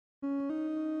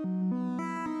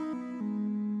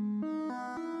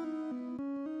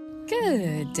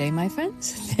Good day, my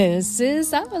friends. This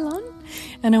is Avalon,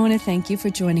 and I want to thank you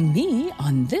for joining me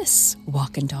on this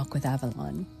Walk and Talk with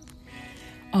Avalon.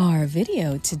 Our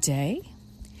video today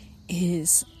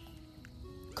is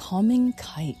calming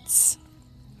kites.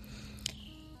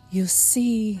 You'll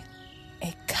see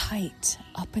a kite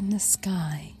up in the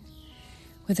sky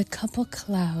with a couple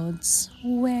clouds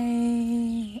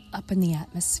way up in the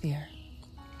atmosphere,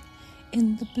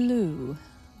 in the blue.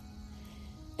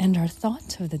 And our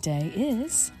thought of the day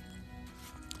is,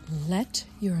 let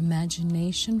your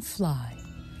imagination fly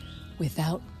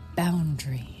without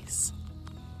boundaries.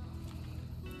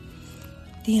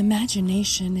 The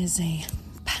imagination is a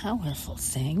powerful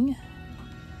thing,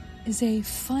 is a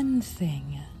fun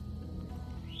thing,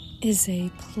 is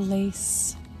a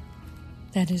place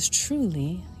that is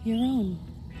truly your own.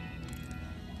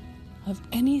 Of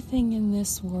anything in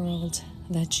this world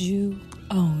that you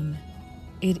own,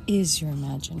 it is your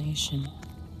imagination.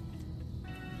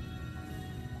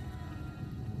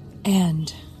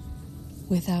 And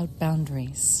without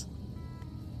boundaries,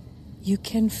 you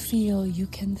can feel, you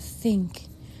can think,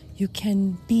 you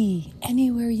can be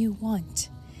anywhere you want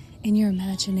in your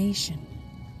imagination.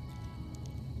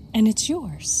 And it's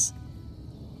yours.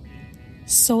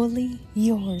 Solely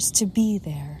yours to be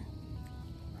there,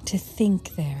 to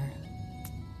think there,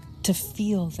 to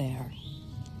feel there.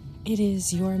 It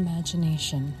is your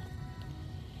imagination.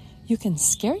 You can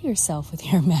scare yourself with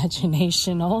your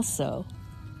imagination also.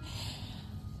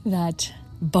 That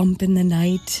bump in the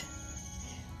night,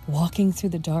 walking through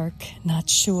the dark, not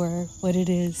sure what it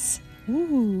is.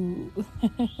 Ooh,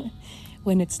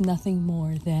 when it's nothing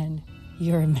more than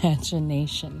your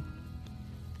imagination.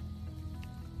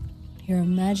 Your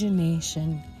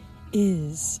imagination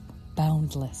is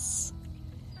boundless.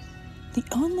 The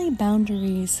only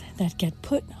boundaries that get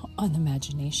put on the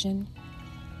imagination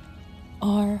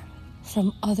are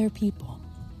from other people.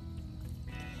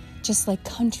 Just like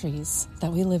countries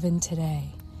that we live in today.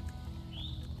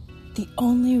 The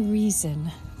only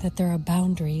reason that there are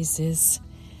boundaries is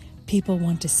people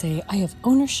want to say, I have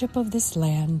ownership of this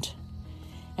land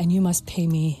and you must pay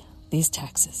me these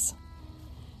taxes.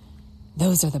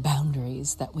 Those are the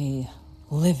boundaries that we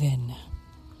live in.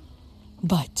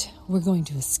 But we're going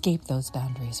to escape those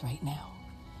boundaries right now.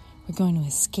 We're going to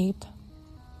escape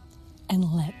and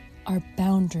let our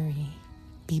boundary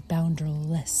be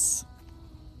boundaryless.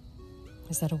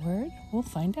 Is that a word? We'll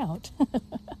find out.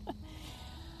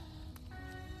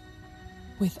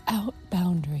 Without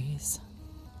boundaries,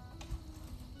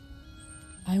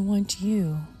 I want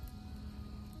you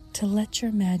to let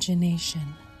your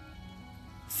imagination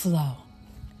flow.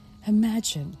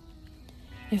 Imagine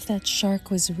if that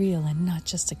shark was real and not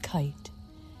just a kite,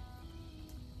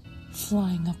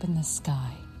 flying up in the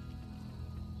sky.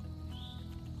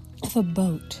 If a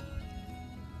boat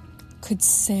could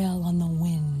sail on the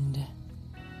wind,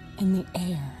 in the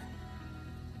air.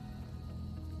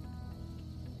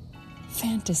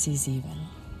 Fantasies even.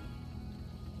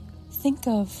 Think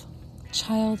of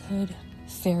childhood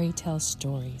fairy tale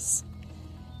stories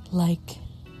like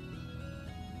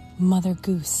Mother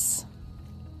Goose,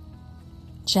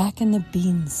 Jack and the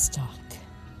Beanstalk,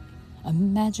 a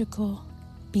magical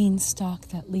beanstalk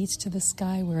that leads to the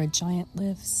sky where a giant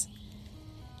lives,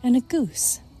 and a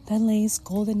goose that lays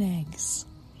golden eggs.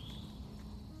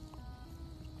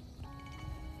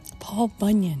 Paul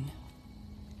Bunyan,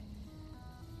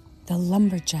 the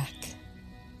lumberjack,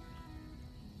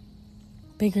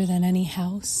 bigger than any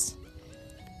house,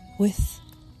 with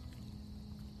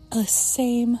a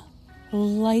same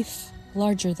life,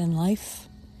 larger than life,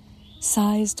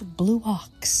 sized blue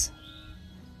ox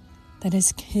that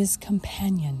is his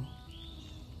companion.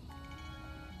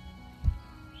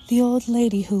 The old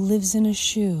lady who lives in a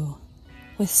shoe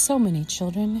with so many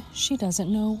children she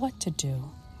doesn't know what to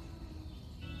do.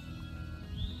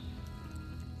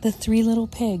 The three little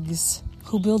pigs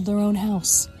who build their own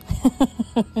house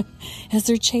as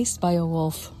they're chased by a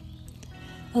wolf.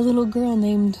 A little girl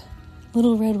named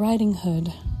Little Red Riding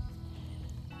Hood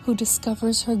who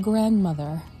discovers her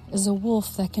grandmother is a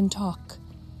wolf that can talk,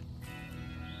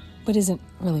 but isn't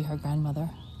really her grandmother.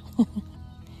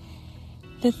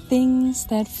 The things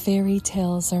that fairy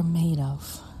tales are made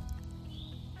of.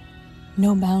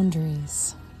 No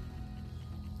boundaries,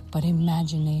 but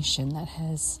imagination that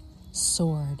has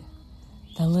soared.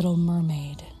 The Little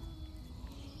Mermaid.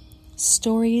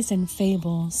 Stories and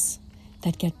fables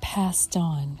that get passed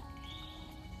on.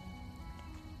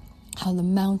 How the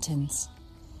mountains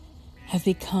have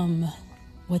become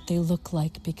what they look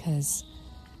like because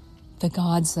the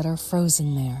gods that are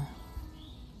frozen there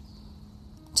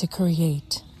to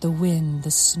create the wind,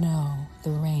 the snow,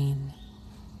 the rain.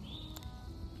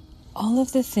 all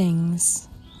of the things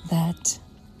that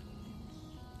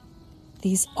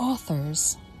these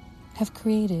authors have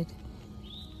created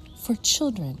for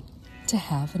children to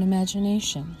have an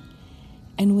imagination.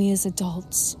 And we as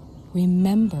adults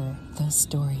remember those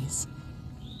stories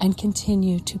and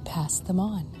continue to pass them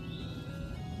on.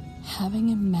 Having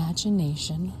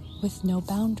imagination with no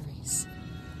boundaries,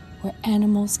 where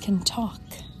animals can talk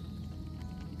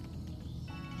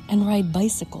and ride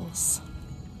bicycles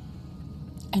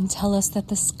and tell us that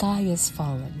the sky is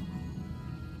falling.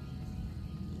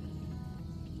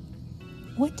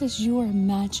 What does your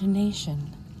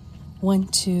imagination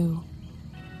want to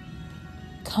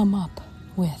come up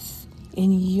with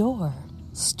in your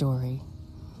story?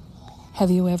 Have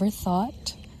you ever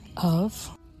thought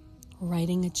of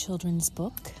writing a children's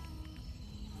book?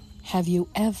 Have you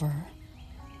ever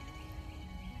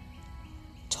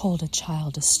told a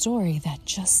child a story that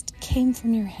just came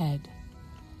from your head,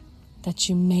 that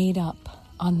you made up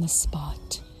on the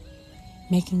spot,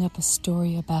 making up a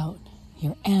story about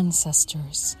your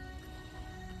ancestors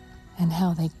and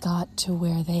how they got to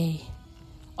where they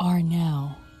are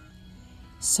now,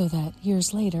 so that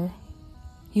years later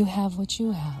you have what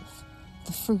you have,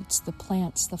 the fruits, the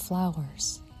plants, the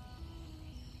flowers,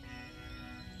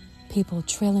 people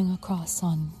trailing across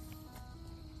on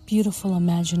beautiful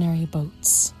imaginary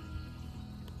boats.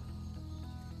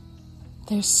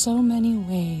 There's so many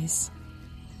ways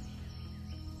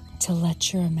to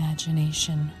let your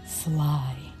imagination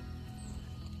fly.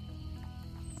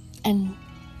 And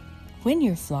when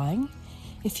you're flying,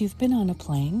 if you've been on a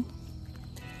plane,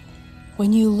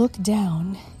 when you look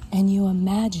down and you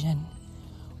imagine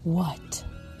what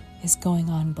is going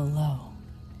on below,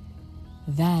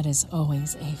 that is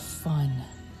always a fun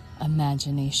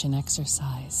imagination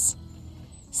exercise.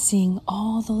 Seeing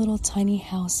all the little tiny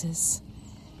houses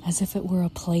as if it were a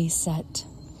play set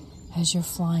as you're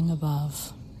flying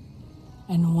above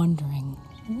and wondering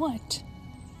what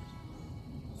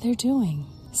they're doing.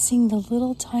 Seeing the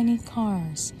little tiny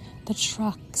cars, the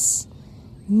trucks,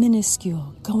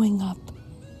 minuscule, going up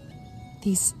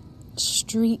these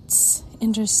streets,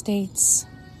 interstates,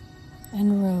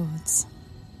 and roads.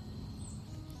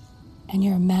 And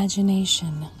your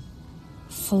imagination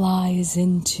flies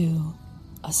into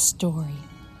a story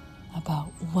about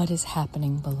what is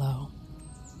happening below.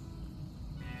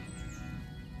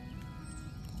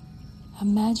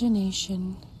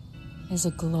 Imagination is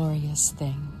a glorious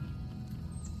thing.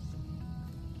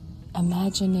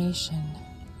 Imagination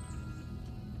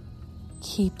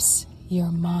keeps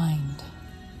your mind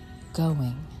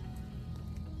going,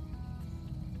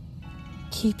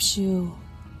 keeps you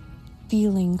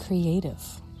feeling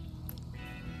creative,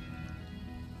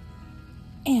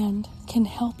 and can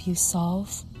help you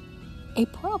solve a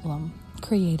problem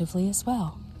creatively as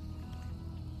well.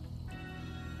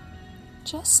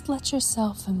 Just let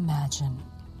yourself imagine.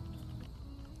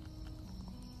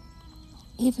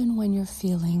 Even when you're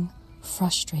feeling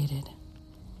frustrated,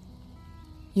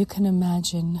 you can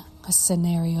imagine a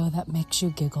scenario that makes you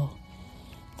giggle,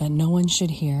 that no one should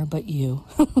hear but you.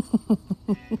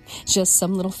 Just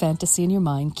some little fantasy in your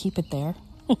mind. Keep it there.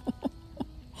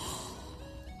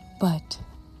 But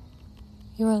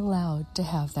you're allowed to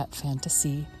have that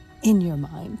fantasy in your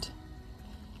mind.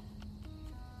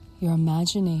 Your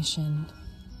imagination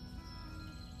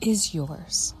is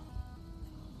yours,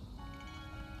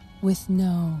 with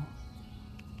no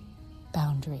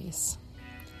boundaries.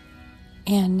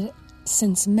 And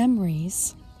since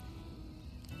memories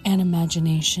and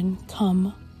imagination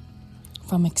come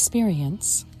from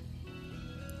experience,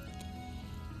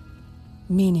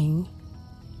 meaning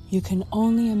you can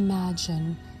only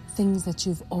imagine things that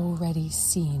you've already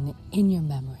seen in your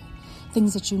memory,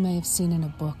 things that you may have seen in a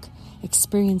book,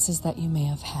 experiences that you may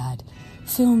have had,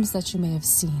 films that you may have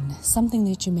seen, something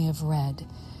that you may have read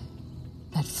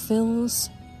that fills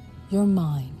your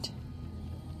mind.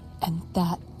 And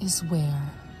that is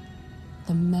where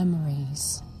the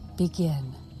memories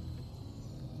begin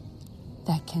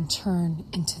that can turn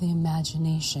into the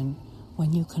imagination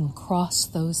when you can cross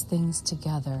those things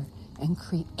together and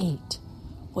create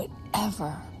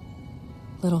whatever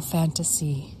little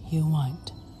fantasy you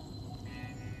want.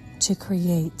 To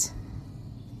create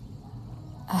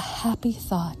a happy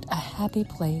thought, a happy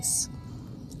place,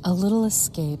 a little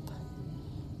escape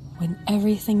when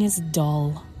everything is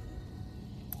dull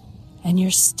and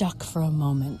you're stuck for a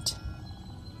moment.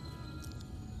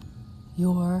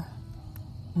 Your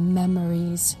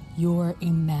memories, your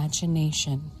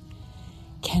imagination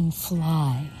can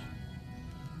fly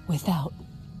without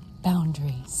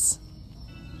boundaries.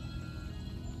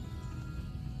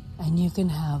 And you can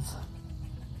have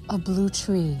a blue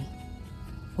tree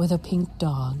with a pink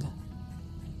dog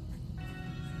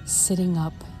sitting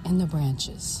up in the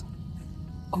branches,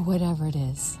 or whatever it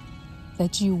is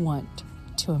that you want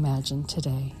to imagine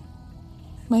today.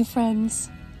 My friends,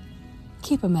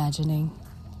 keep imagining,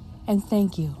 and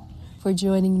thank you for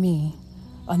joining me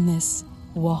on this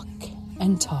walk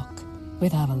and talk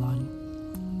with Avalon.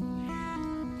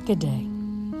 Good day.